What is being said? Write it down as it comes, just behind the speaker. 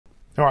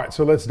All right,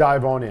 so let's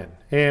dive on in.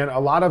 And a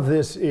lot of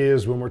this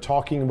is when we're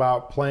talking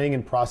about playing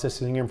and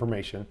processing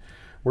information,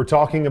 we're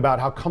talking about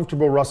how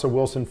comfortable Russell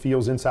Wilson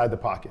feels inside the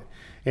pocket.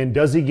 And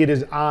does he get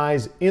his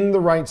eyes in the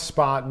right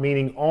spot,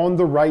 meaning on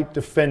the right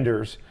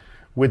defenders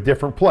with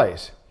different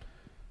plays?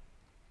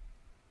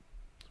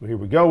 So here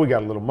we go. We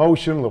got a little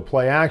motion, a little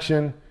play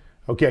action.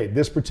 Okay,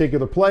 this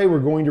particular play we're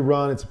going to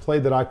run, it's a play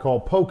that I call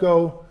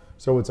POCO.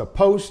 So it's a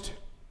post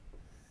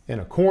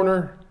and a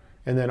corner,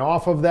 and then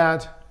off of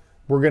that,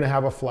 we're going to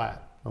have a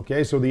flat.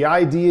 Okay, so the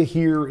idea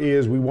here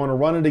is we want to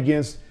run it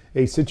against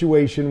a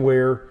situation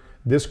where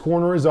this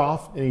corner is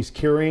off and he's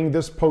carrying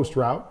this post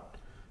route.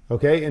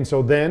 Okay, and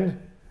so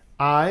then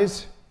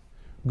eyes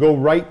go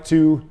right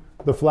to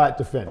the flat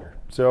defender.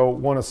 So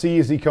want to see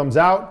as he comes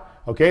out.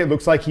 Okay, it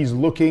looks like he's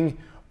looking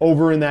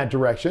over in that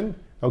direction.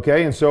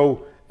 Okay, and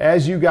so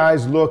as you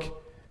guys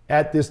look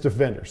at this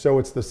defender, so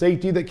it's the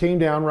safety that came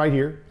down right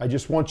here. I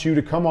just want you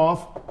to come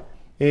off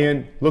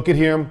and look at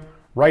him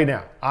right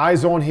now.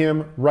 Eyes on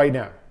him right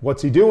now.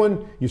 What's he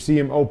doing? You see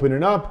him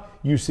opening up.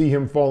 You see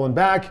him falling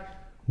back.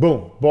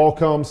 Boom. Ball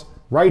comes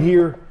right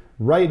here,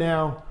 right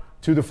now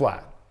to the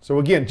flat. So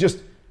again,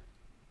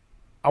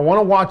 I want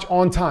to watch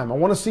on time. I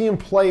want to see him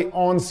play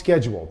on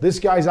schedule. This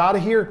guy's out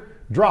of here.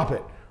 Drop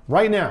it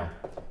right now.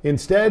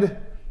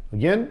 Instead,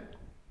 again,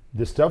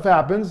 this stuff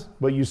happens,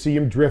 but you see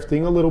him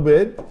drifting a little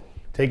bit,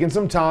 taking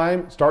some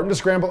time, starting to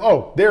scramble.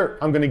 Oh,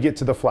 there, I'm going to get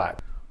to the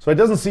flat. So it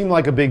doesn't seem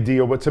like a big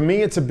deal, but to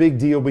me it's a big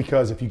deal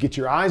because if you get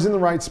your eyes in the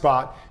right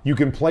spot, you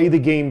can play the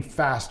game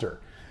faster.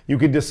 You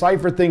can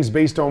decipher things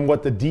based on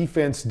what the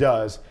defense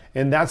does,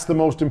 and that's the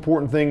most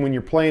important thing when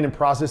you're playing and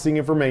processing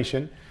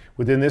information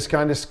within this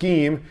kind of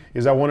scheme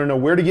is I want to know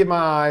where to get my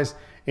eyes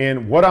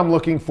and what I'm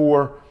looking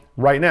for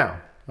right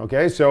now.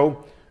 Okay,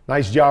 so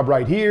nice job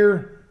right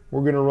here.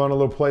 We're going to run a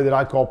little play that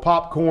I call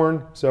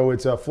popcorn. So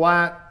it's a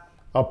flat,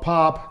 a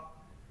pop,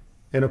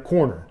 and a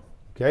corner.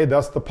 Okay,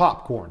 that's the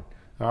popcorn.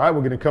 All right,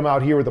 we're going to come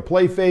out here with a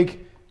play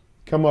fake.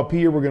 Come up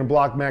here, we're going to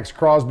block Max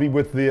Crosby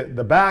with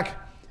the back.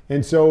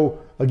 And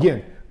so,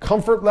 again,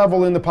 comfort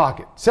level in the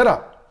pocket. Set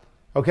up.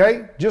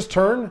 Okay, just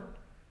turn,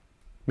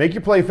 make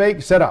your play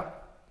fake, set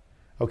up.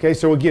 Okay,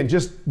 so again,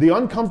 just the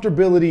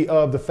uncomfortability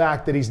of the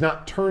fact that he's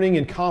not turning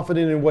and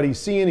confident in what he's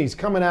seeing. He's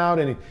coming out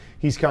and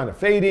he's kind of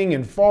fading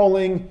and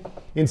falling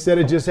instead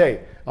of just,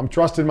 hey, I'm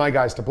trusting my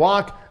guys to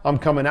block. I'm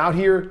coming out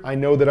here. I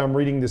know that I'm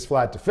reading this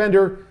flat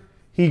defender.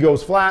 He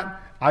goes flat.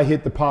 I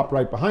hit the pop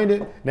right behind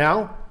it.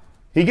 Now,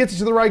 he gets it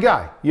to the right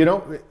guy. You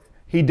know,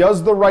 he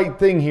does the right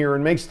thing here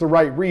and makes the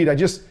right read.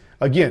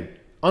 Again,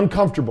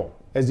 uncomfortable.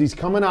 As he's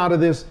coming out of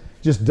this,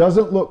 just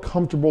doesn't look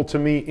comfortable to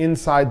me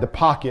inside the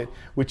pocket,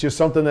 which is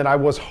something that I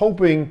was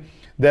hoping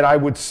that I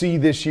would see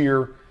this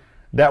year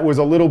that was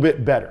a little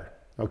bit better.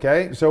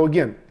 Okay, so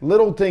again,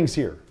 little things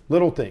here,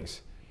 little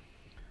things.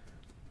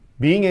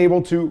 Being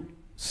able to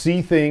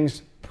see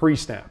things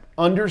pre-snap.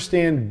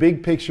 Understand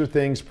big picture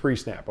things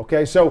pre-snap.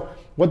 Okay, so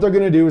what they're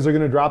going to do is they're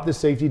going to drop this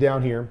safety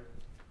down here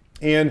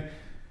and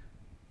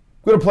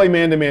going to play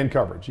man-to-man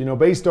coverage. You know,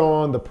 based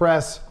on the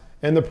press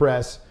and the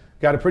press,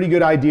 got a pretty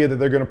good idea that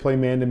they're going to play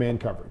man-to-man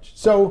coverage.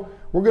 So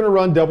we're going to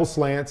run double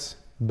slants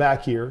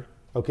back here,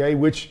 okay,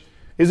 which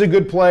is a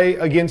good play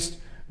against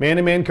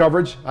man-to-man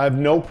coverage. I have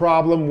no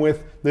problem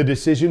with the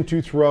decision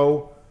to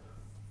throw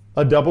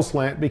a double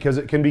slant because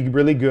it can be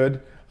really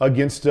good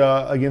against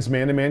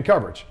man-to-man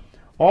coverage.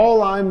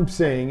 All I'm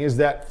saying is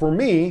that for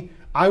me,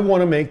 I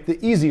want to make the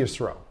easiest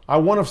throw. I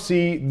want to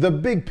see the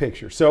big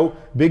picture. So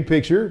big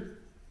picture,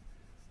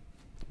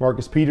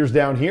 Marcus Peters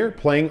down here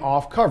playing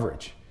off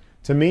coverage.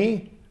 To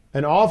me,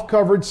 an off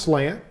coverage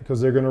slant, because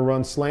they're going to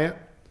run slant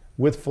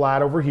with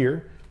flat over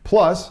here,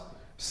 plus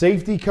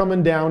safety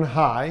coming down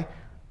high,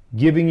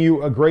 giving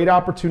you a great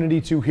opportunity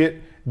to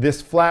hit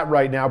this flat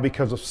right now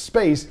because of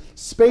space.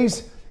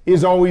 Space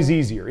is always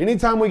easier.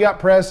 Anytime we got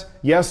press,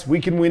 yes,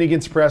 we can win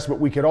against press, but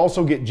we could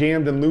also get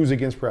jammed and lose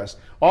against press.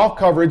 Off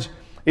coverage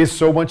is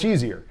so much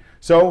easier.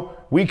 So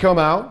we come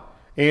out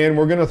and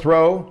we're going to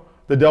throw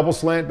the double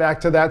slant back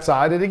to that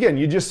side. And again,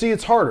 you just see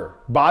it's harder.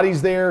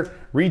 Body's there,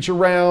 reach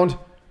around,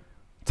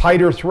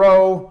 tighter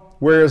throw.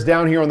 Whereas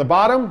down here on the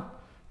bottom,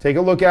 take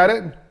a look at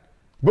it.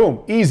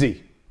 Boom,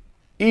 easy,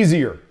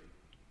 easier.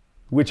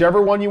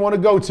 Whichever one you want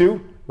to go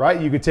to, right?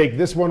 You could take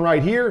this one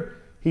right here.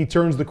 He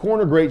turns the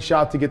corner, great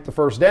shot to get the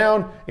first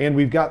down, and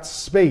we've got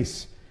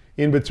space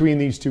in between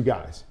these two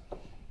guys.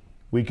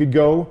 We could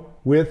go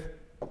with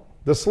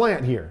the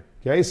slant here,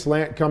 okay?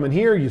 Slant coming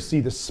here, you see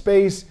the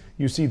space,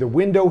 you see the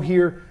window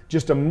here,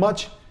 just a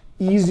much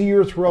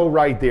easier throw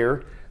right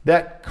there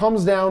that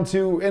comes down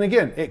to, and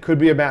again, it could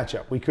be a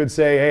matchup. We could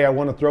say, hey, I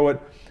want to throw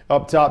it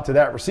up top to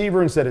that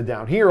receiver instead of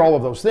down here, all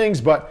of those things,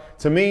 but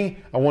to me,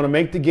 I want to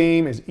make the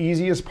game as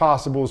easy as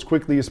possible, as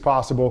quickly as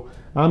possible.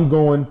 I'm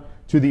going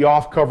to the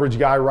off coverage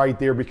guy right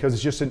there because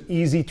it's just an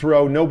easy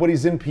throw.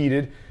 Nobody's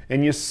impeded,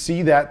 and you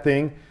see that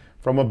thing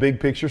from a big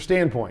picture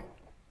standpoint.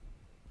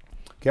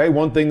 Okay,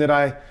 one thing that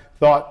I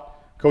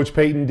thought Coach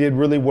Payton did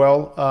really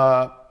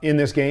well in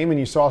this game, and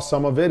you saw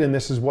some of it, and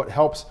this is what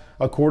helps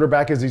a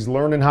quarterback as he's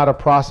learning how to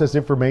process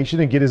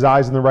information and get his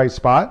eyes in the right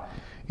spot,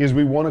 is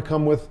we want to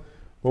come with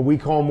what we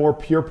call more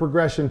pure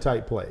progression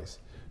type plays.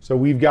 So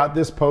we've got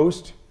this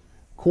post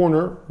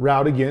corner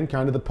route again,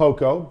 kind of the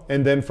poco.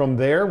 And then from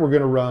there, we're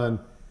going to run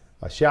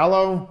a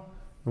shallow,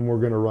 and we're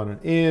going to run an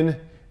in,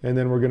 and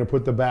then we're going to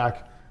put the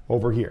back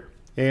over here.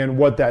 And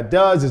what that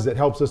does is it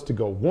helps us to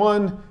go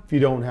 1. If you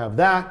don't have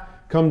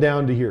that, come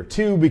down to here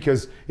 2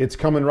 because it's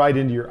coming right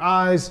into your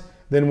eyes.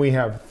 Then we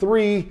have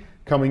 3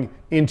 coming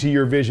into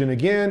your vision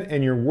again,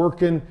 and you're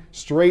working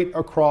straight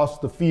across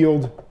the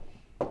field.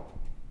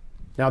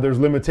 Now there's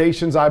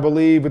limitations, I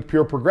believe, with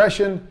pure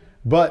progression,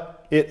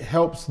 but it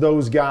helps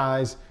those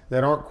guys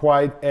that aren't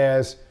quite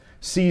as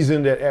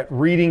seasoned at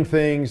reading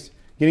things,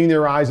 getting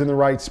their eyes in the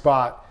right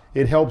spot.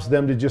 It helps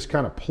them to just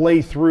kind of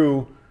play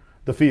through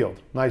the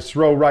field. Nice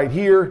throw right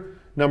here.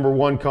 Number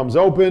 1 comes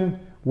open,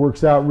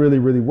 works out really,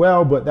 really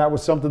well, but that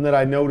was something that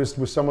I noticed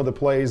with some of the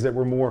plays that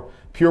were more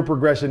pure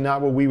progression,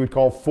 not what we would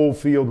call full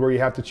field, where you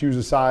have to choose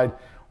a side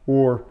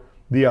or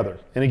the other.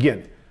 And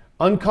again,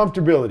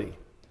 uncomfortability.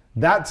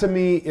 That to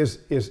me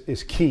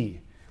is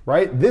key,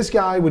 right? This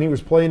guy, when he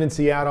was playing in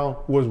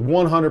Seattle, was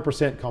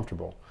 100%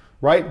 comfortable,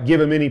 right?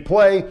 Give him any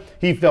play.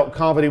 He felt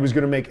confident he was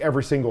going to make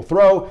every single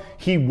throw.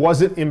 He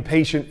wasn't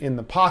impatient in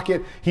the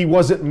pocket. He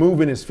wasn't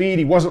moving his feet.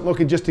 He wasn't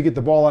looking just to get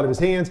the ball out of his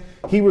hands.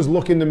 He was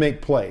looking to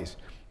make plays.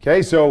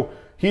 Okay, so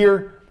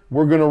here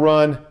we're going to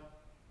run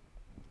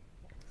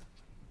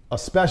a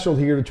special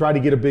here to try to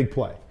get a big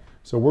play.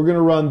 So we're going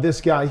to run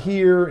this guy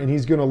here, and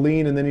he's going to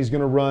lean, and then he's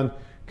going to run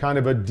kind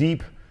of a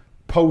deep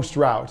post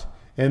route.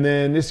 And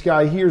then this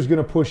guy here is going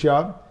to push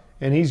up,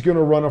 and he's going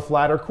to run a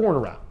flatter corner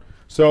route.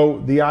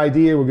 So the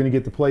idea, we're going to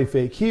get the play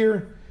fake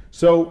here.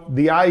 So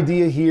the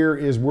idea here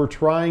is we're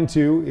trying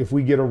to, if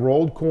we get a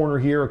rolled corner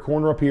here, a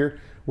corner up here,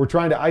 we're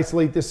trying to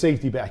isolate this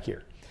safety back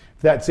here.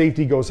 If that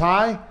safety goes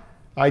high,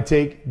 I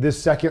take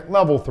this second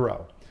level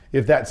throw.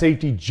 If that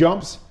safety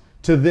jumps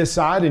to this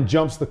side and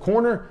jumps the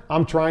corner,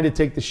 I'm trying to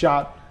take the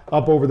shot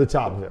up over the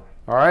top of it.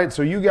 All right,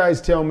 so you guys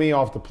tell me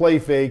off the play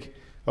fake,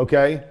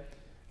 okay?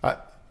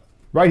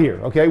 Right here,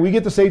 okay? We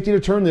get the safety to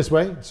turn this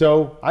way,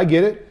 so I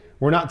get it.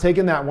 We're not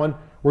taking that one.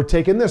 We're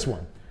taking this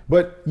one.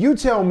 But you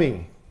tell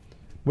me,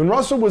 when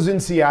Russell was in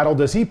Seattle,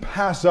 does he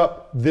pass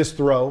up this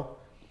throw?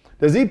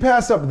 Does he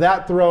pass up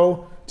that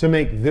throw to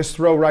make this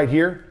throw right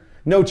here?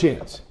 No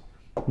chance.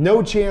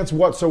 No chance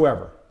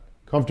whatsoever.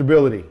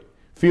 Comfortability.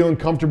 Feeling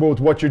comfortable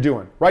with what you're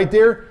doing. Right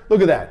there,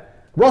 look at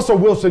that. Russell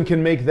Wilson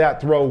can make that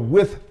throw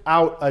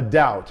without a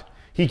doubt.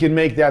 He can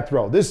make that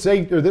throw. This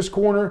safety, or this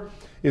corner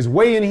is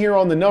way in here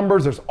on the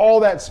numbers. There's all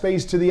that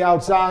space to the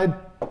outside.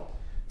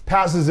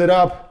 Passes it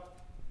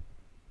up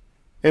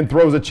and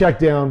throws a check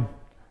down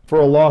for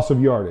a loss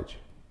of yardage.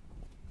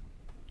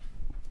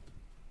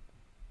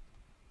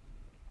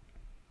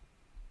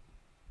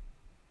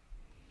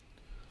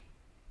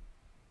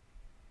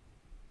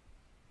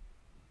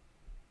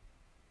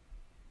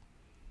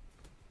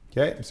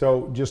 Okay,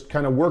 so just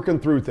kind of working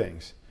through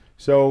things.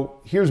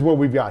 So here's what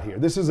we've got here.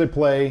 This is a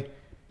play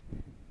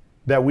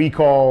that we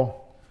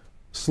call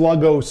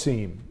sluggo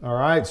seam. All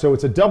right, so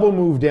it's a double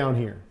move down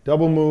here.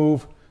 Double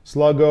move,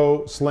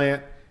 sluggo,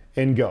 slant,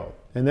 and go.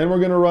 And then we're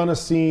going to run a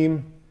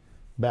seam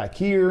back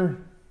here,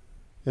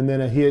 and then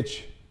a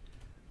hitch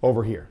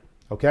over here.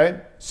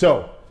 Okay,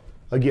 so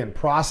again,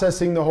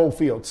 processing the whole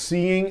field,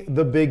 seeing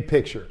the big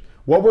picture.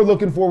 What we're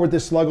looking for with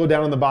this sluggo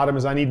down on the bottom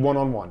is I need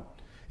one-on-one.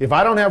 If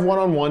I don't have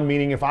one-on-one,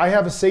 meaning if I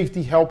have a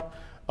safety help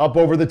up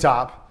over the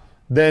top,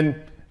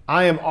 then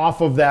I am off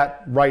of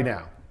that right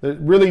now. There's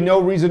really no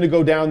reason to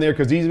go down there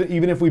because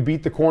even if we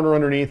beat the corner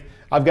underneath,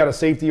 I've got a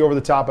safety over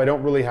the top. I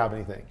don't really have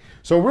anything.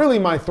 So really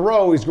my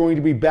throw is going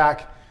to be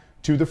back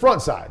to the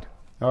front side.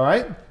 All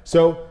right?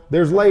 So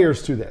there's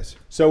layers to this.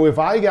 So if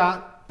I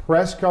got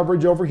press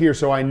coverage over here,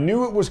 so I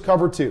knew it was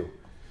cover 2,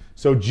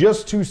 so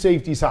just 2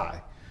 safeties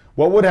high,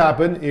 what would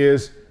happen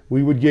is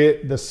we would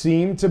get the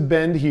seam to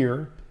bend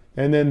here,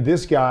 and then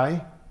this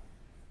guy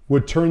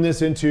would turn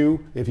this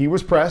into, if he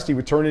was pressed, he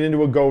would turn it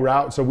into a go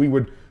route. So we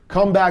would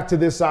come back to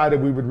this side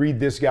and we would read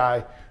this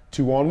guy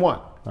 2-on-1.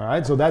 All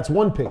right, so that's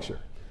one picture.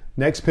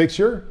 Next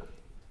picture,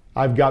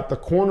 I've got the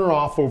corner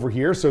off over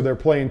here. So they're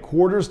playing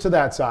quarters to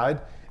that side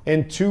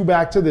and 2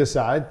 back to this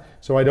side.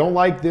 So I don't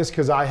like this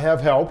because I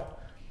have help.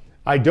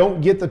 I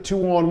don't get the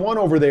 2-on-1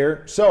 over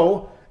there.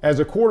 So as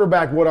a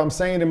quarterback, what I'm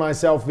saying to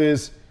myself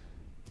is,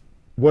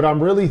 what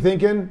I'm really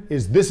thinking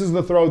is this is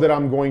the throw that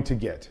I'm going to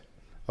get.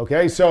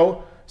 Okay,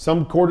 so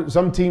some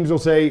teams will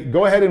say,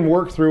 go ahead and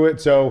work through it.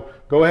 So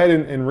go ahead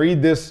and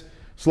read this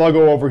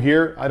sluggo over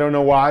here. I don't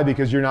know why,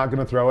 because you're not going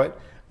to throw it.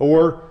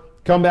 Or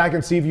come back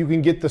and see if you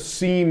can get the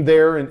seam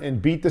there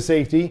and beat the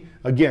safety.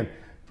 Again,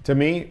 to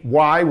me,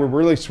 why? We're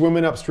really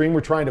swimming upstream.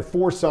 We're trying to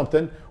force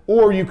something.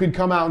 Or you could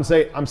come out and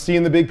say, I'm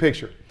seeing the big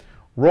picture.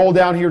 Roll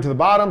down here to the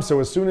bottom. So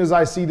as soon as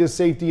I see this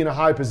safety in a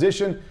high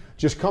position,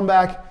 just come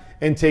back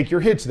and take your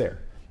hits there.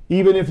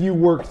 Even if you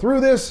work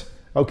through this,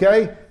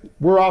 okay,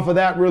 we're off of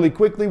that really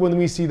quickly. When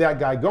we see that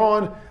guy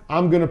gone,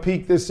 I'm going to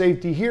peek this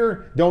safety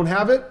here. Don't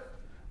have it.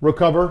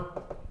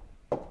 Recover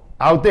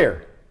out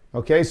there.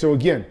 Okay, so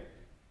again,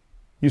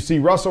 you see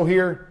Russell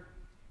here.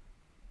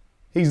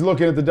 He's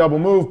looking at the double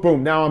move.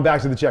 Boom, now I'm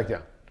back to the check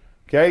down.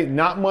 Okay,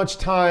 not much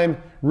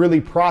time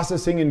really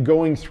processing and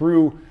going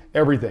through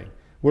everything.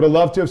 Would have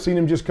loved to have seen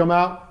him just come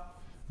out,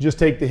 just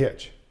take the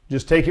hitch.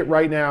 Just take it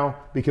right now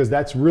because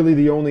that's really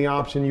the only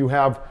option you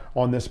have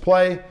on this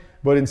play.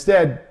 But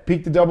instead,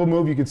 peek the double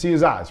move. You can see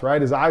his eyes,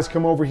 right? His eyes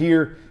come over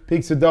here,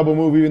 peeks the double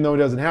move even though he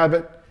doesn't have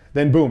it.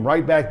 Then boom,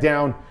 right back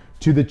down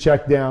to the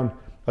check down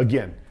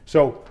again.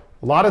 So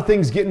a lot of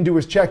things get into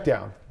his check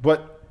down,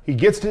 but he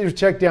gets to his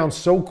check down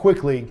so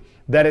quickly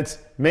that it's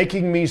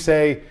making me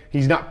say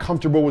he's not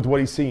comfortable with what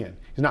he's seeing.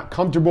 He's not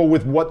comfortable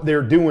with what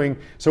they're doing,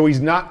 so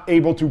he's not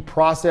able to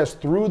process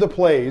through the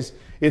plays.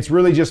 It's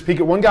really just peek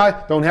at one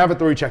guy, don't have it,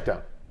 throw your check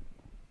down.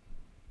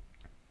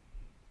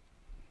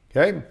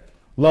 Okay?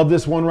 Love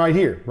this one right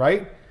here,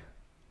 right?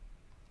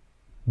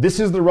 This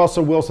is the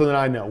Russell Wilson that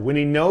I know. When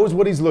he knows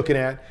what he's looking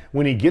at,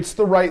 when he gets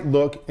the right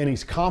look and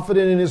he's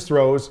confident in his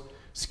throws,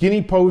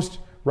 skinny post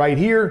right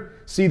here,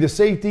 see the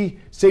safety,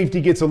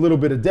 safety gets a little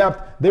bit of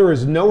depth. There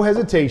is no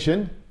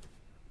hesitation.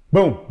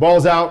 Boom,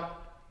 ball's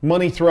out,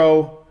 money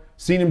throw.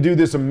 Seen him do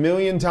this a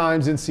million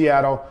times in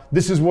Seattle.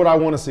 This is what I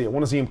want to see. I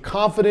want to see him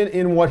confident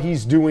in what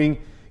he's doing,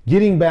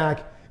 getting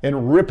back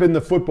and ripping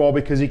the football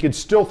because he can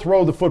still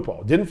throw the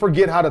football. Didn't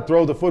forget how to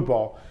throw the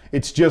football.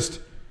 It's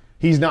just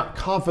he's not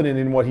confident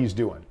in what he's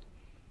doing.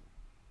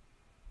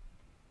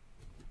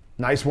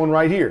 Nice one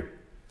right here.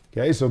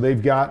 Okay, so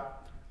they've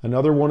got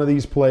another one of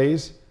these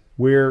plays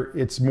where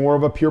it's more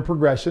of a pure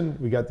progression.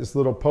 We got this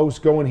little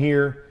post going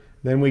here.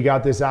 Then we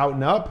got this out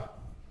and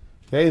up.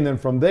 Okay, and then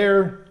from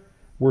there,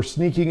 we're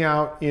sneaking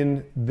out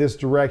in this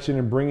direction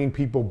and bringing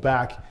people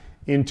back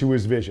into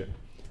his vision.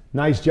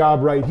 Nice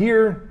job right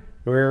here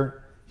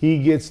where he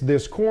gets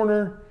this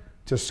corner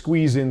to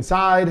squeeze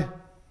inside,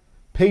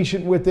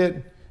 patient with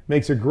it,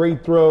 makes a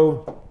great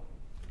throw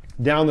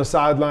down the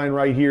sideline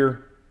right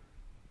here,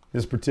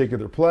 this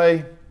particular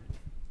play.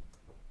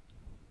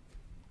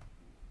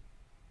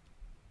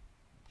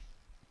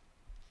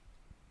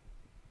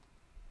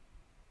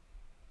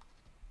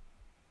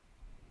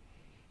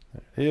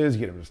 There it is,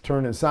 get him to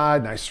turn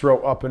inside, nice throw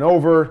up and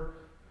over.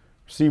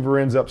 Receiver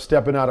ends up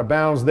stepping out of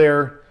bounds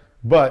there,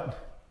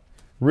 but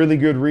really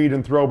good read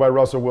and throw by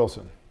Russell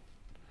Wilson.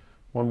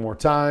 One more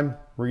time,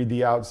 read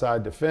the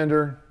outside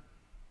defender.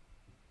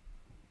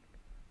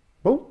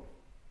 Boom,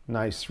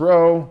 nice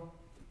throw.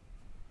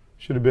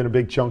 Should have been a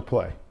big chunk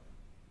play.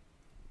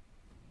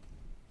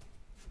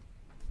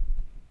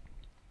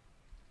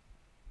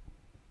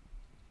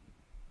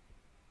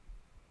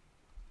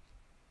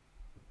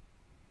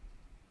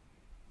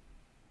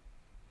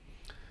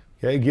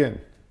 Okay, again,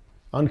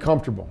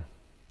 uncomfortable.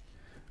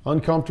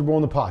 Uncomfortable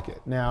in the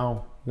pocket.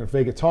 Now, I'm going to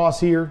fake a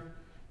toss here,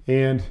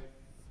 and,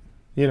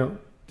 you know,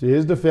 to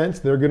his defense,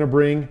 they're going to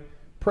bring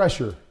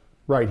pressure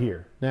right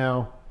here.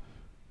 Now,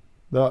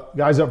 the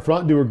guys up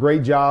front do a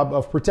great job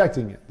of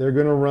protecting it. They're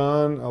going to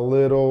run a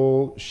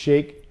little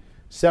shake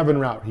 7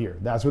 route here.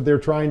 That's what they're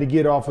trying to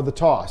get off of the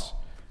toss.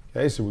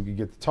 Okay, so we could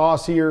get the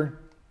toss here.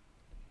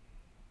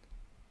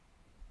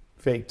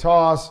 Fake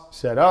toss,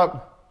 set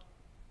up.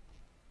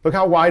 Look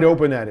how wide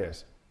open that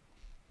is.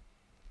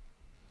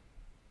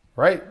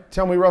 Right?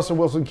 Tell me Russell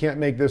Wilson can't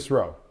make this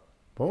throw.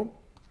 Boom.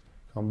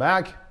 Come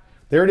back.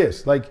 There it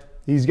is. Like,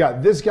 he's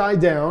got this guy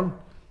down.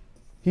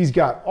 He's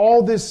got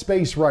all this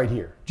space right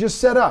here. Just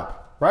set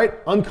up, right?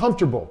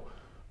 Uncomfortable.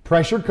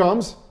 Pressure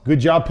comes. Good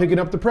job picking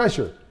up the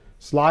pressure.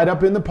 Slide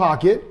up in the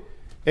pocket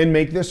and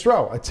make this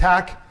throw.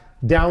 Attack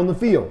down the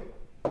field.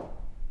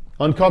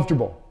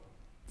 Uncomfortable.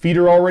 Feet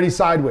are already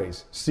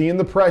sideways. Seeing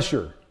the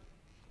pressure.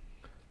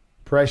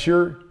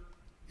 Pressure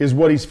is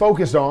what he's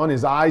focused on.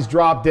 His eyes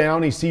drop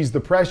down. He sees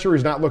the pressure.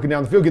 He's not looking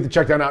down the field. Get the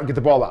check down out and get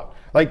the ball out.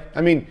 Like, I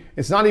mean,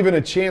 it's not even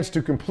a chance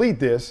to complete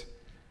this.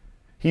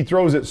 He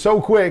throws it so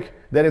quick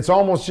that it's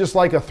almost just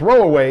like a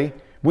throwaway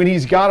when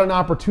he's got an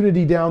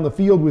opportunity down the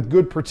field with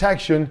good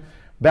protection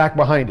back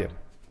behind him.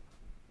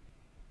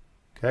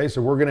 Okay,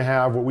 so we're going to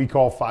have what we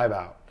call 5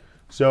 out.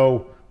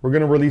 So we're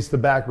going to release the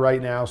back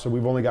right now. So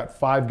we've only got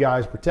 5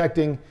 guys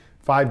protecting,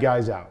 5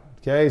 guys out.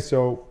 Okay,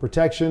 so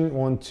protection,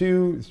 1,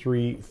 2,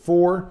 3,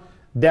 4.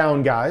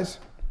 Down guys.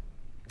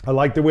 I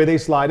like the way they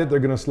slide it. They're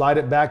going to slide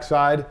it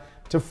backside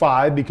to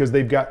 5 because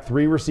they've got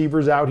 3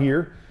 receivers out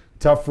here.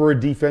 Tough for a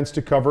defense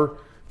to cover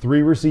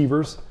 3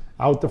 receivers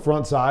out the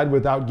front side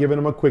without giving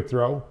them a quick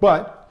throw.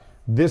 But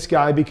this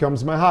guy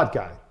becomes my hot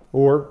guy,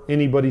 or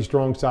anybody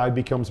strong side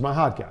becomes my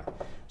hot guy.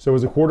 So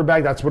as a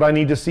quarterback, that's what I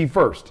need to see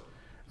first.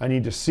 I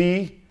need to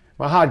see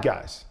my hot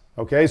guys.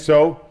 Okay,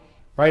 so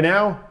right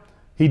now,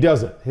 he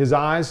does it. His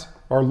eyes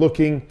are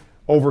looking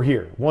over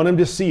here. Want him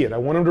to see it. I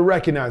want him to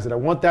recognize it. I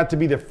want that to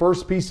be the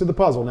first piece of the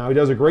puzzle. Now, he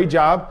does a great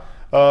job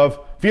of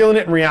feeling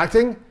it and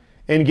reacting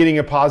and getting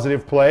a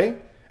positive play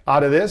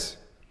out of this.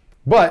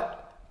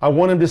 But I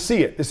want him to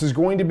see it. This is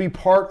going to be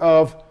part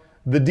of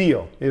the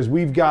deal, is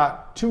we've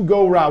got 2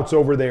 go routes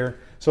over there.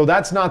 So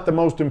that's not the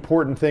most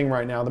important thing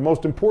right now. The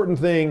most important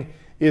thing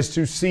is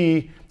to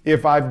see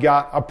if I've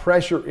got a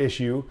pressure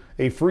issue,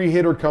 a free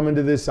hitter coming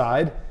to this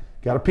side.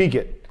 Got to peek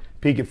it.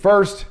 Peek it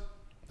first.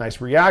 Nice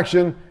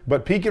reaction,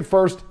 but peek it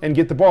first and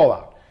get the ball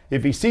out.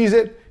 If he sees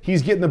it,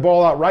 he's getting the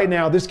ball out right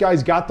now. This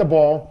guy's got the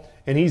ball,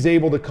 and he's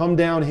able to come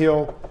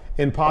downhill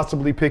and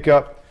possibly pick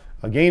up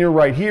a gainer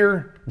right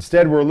here.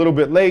 Instead, we're a little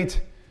bit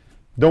late.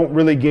 Don't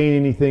really gain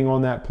anything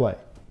on that play.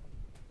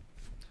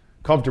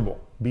 Comfortable.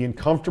 Being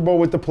comfortable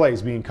with the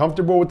plays, being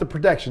comfortable with the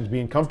protections,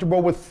 being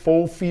comfortable with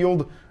full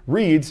field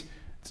reads.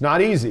 It's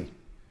not easy.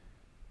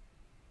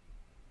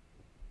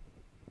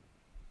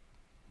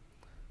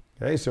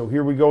 Okay, so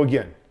here we go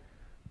again.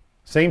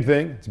 Same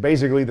thing. It's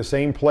basically the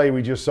same play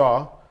we just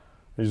saw.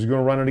 We're just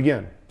going to run it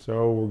again.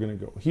 So we're going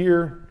to go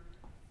here.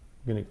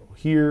 We're going to go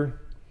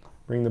here.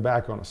 Bring the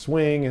back on a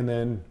swing, and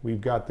then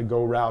we've got the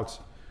go routes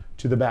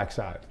to the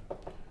backside.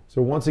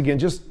 So once again,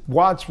 just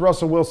watch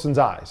Russell Wilson's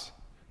eyes.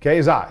 Okay,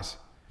 his eyes.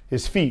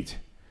 His feet.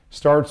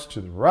 Starts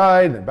to the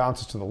right, and then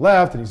bounces to the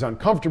left, and he's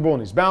uncomfortable,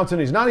 and he's bouncing.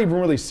 He's not even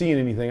really seeing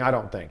anything, I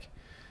don't think.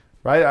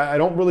 Right? I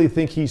don't really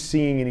think he's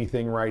seeing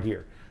anything right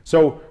here.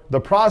 So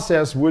the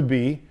process would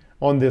be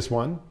on this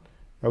one,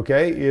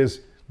 okay,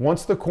 is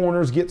once the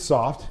corners get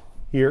soft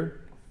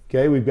here,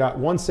 okay, we've got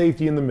one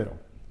safety in the middle.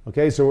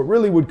 Okay, so it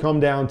really would come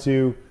down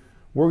to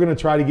we're going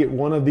to try to get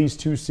one of these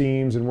two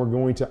seams, and we're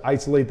going to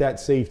isolate that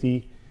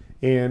safety,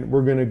 and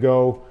we're going to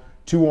go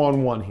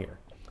 2-on-1 here.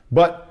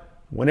 But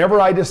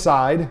whenever I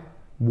decide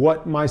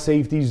what my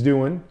safety's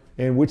doing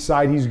and which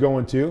side he's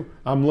going to,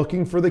 I'm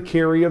looking for the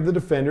carry of the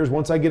defenders.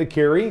 Once I get a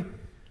carry,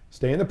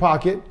 stay in the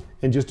pocket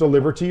and just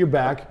deliver to your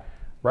back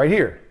right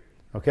here.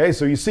 Okay,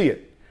 so you see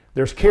it.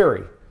 There's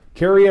carry.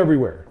 Carry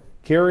everywhere.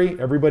 Carry,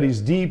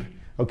 everybody's deep.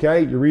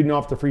 Okay, you're reading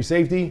off the free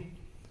safety.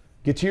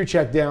 Get to your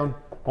check down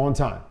on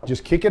time.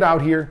 Just kick it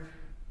out here,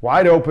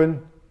 wide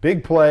open,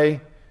 big play.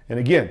 And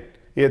again,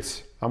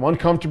 I'm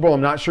uncomfortable.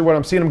 I'm not sure what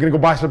I'm seeing. I'm going to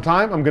go buy some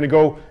time. I'm going to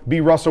go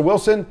be Russell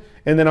Wilson,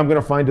 and then I'm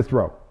going to find a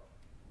throw.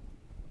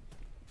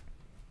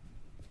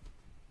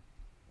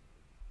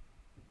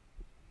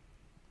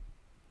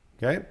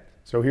 Okay,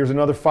 so here's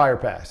another fire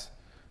pass.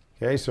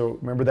 Okay, so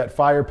remember that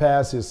fire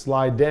pass is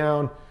slide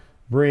down,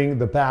 bring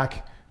the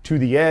back to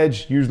the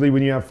edge. Usually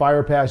when you have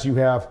fire pass, you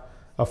have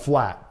a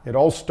flat. It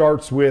all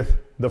starts with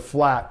the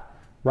flat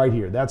right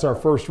here. That's our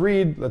first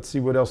read. Let's see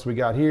what else we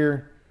got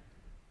here.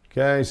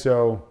 Okay,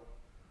 so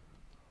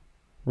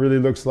really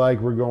looks like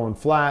we're going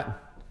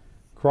flat,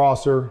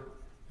 crosser,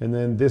 and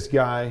then this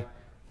guy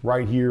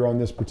right here on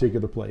this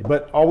particular play.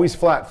 But always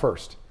flat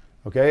first,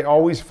 okay?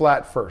 Always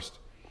flat first.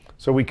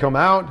 So we come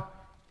out.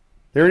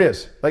 There it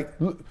is. Like,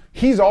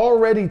 he's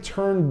already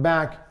turned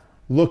back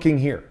looking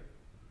here.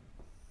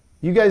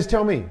 You guys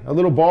tell me, a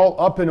little ball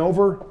up and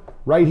over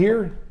right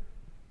here?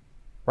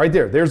 Right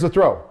there. There's the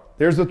throw.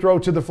 There's the throw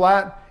to the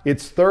flat.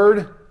 It's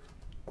 3rd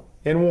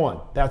and 1.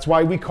 That's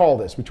why we call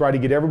this. We try to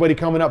get everybody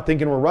coming up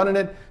thinking we're running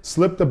it.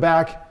 Slip the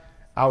back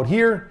out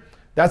here.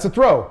 That's a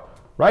throw,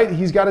 right?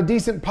 He's got a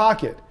decent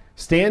pocket.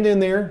 Stand in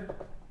there.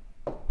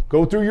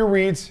 Go through your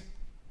reads.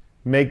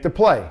 Make the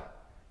play,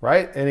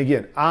 right? And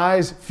again,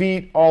 eyes,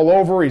 feet all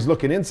over. He's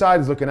looking inside.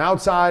 He's looking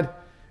outside.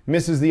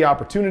 Misses the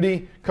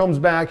opportunity. Comes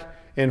back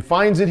and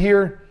finds it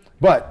here.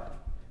 But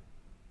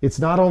it's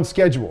not on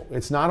schedule.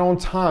 It's not on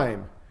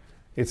time.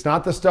 It's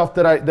not the stuff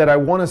that I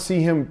want to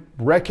see him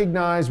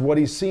recognize what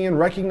he's seeing,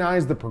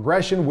 recognize the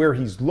progression where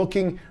he's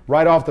looking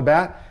right off the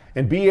bat,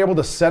 and be able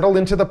to settle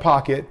into the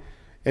pocket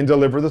and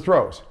deliver the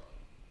throws.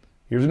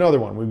 Here's another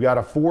one. We've got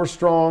a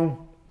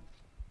 4-strong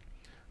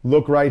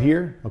look right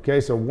here.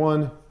 Okay, so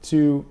 1,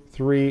 2,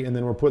 3, and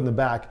then we're putting the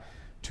back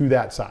to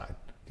that side.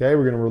 Okay,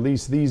 we're going to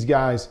release these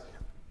guys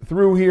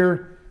through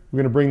here. We're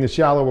going to bring the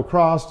shallow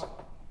across,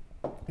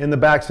 and the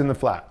back's in the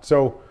flat.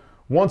 So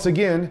once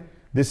again,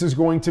 this is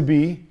going to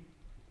be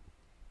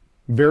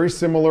very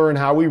similar in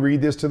how we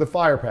read this to the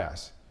fire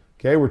pass.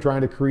 Okay, we're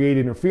trying to create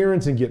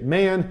interference and get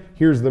man.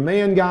 Here's the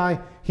man guy.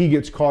 He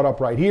gets caught up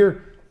right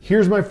here.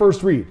 Here's my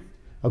first read.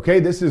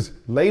 Okay, this is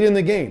late in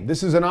the game.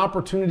 This is an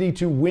opportunity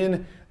to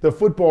win the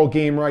football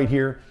game right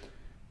here.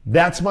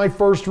 That's my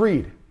first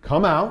read.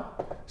 Come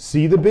out,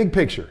 see the big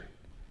picture.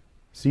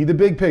 See the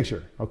big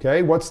picture.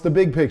 Okay, what's the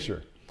big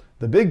picture?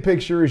 The big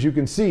picture, as you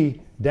can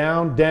see,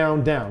 down,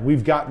 down, down.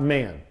 We've got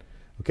man.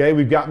 Okay,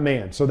 we've got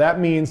man. So that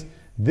means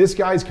this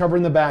guy's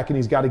covering the back, and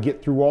he's got to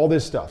get through all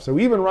this stuff. So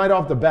even right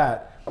off the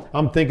bat,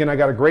 I'm thinking I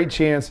got a great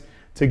chance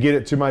to get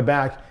it to my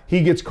back.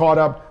 He gets caught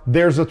up.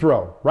 There's a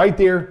throw. Right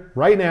there,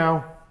 right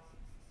now.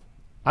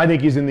 I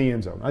think he's in the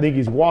end zone. I think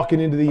he's walking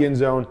into the end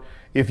zone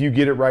if you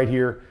get it right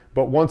here.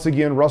 But once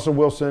again, Russell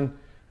Wilson,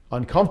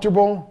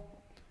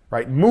 uncomfortable,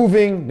 right?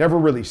 Moving, never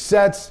really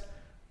sets,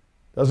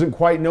 doesn't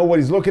quite know what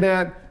he's looking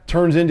at,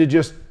 turns into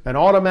just an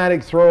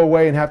automatic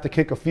throwaway and have to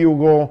kick a field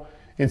goal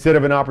instead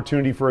of an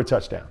opportunity for a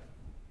touchdown.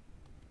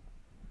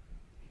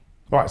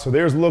 All right, so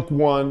there's look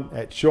 1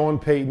 at Sean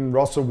Payton,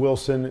 Russell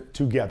Wilson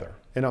together.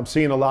 And I'm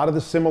seeing a lot of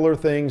the similar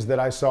things that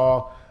I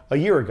saw a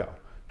year ago.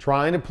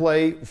 Trying to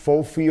play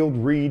full field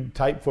read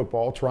type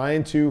football,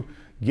 trying to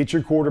get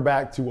your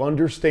quarterback to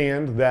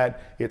understand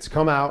that it's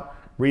come out,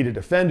 read a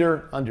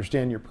defender,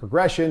 understand your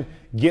progression,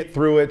 get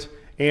through it.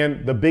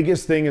 And the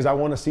biggest thing is I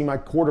want to see my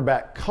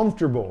quarterback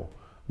comfortable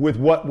with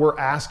what we're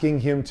asking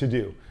him to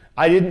do.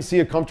 I didn't see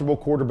a comfortable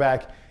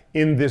quarterback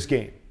in this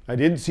game. I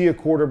didn't see a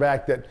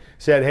quarterback that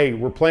said, hey,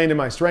 we're playing to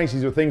my strengths.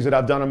 These are things that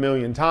I've done a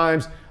million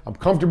times. I'm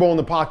comfortable in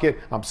the pocket.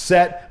 I'm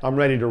set. I'm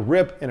ready to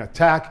rip and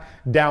attack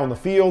down the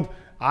field.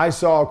 I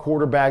saw a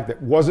quarterback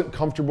that wasn't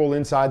comfortable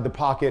inside the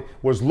pocket,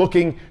 was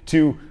looking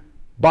to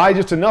buy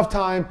just enough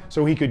time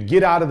so he could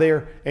get out of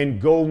there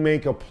and go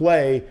make a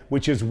play,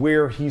 which is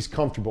where he's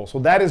comfortable. So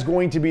that is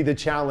going to be the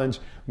challenge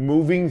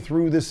moving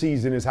through the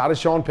season, is how does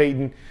Sean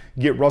Payton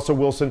get Russell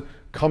Wilson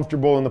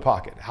comfortable in the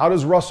pocket? How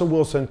does Russell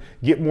Wilson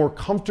get more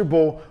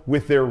comfortable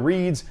with their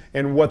reads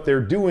and what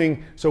they're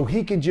doing so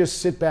he can just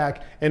sit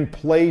back and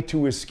play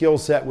to his skill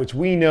set, which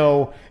we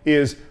know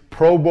is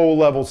Pro Bowl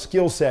level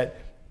skill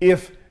set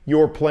if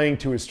you're playing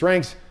to his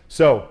strengths.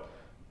 So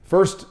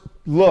first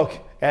look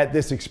at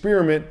this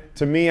experiment,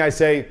 to me, I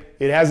say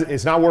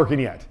it's not working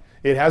yet.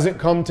 It hasn't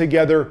come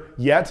together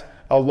yet.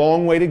 A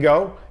long way to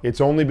go. It's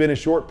only been a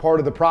short part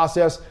of the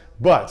process,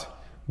 but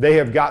they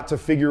have got to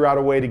figure out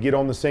a way to get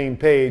on the same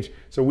page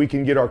so we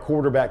can get our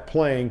quarterback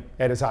playing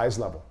at his highest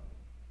level.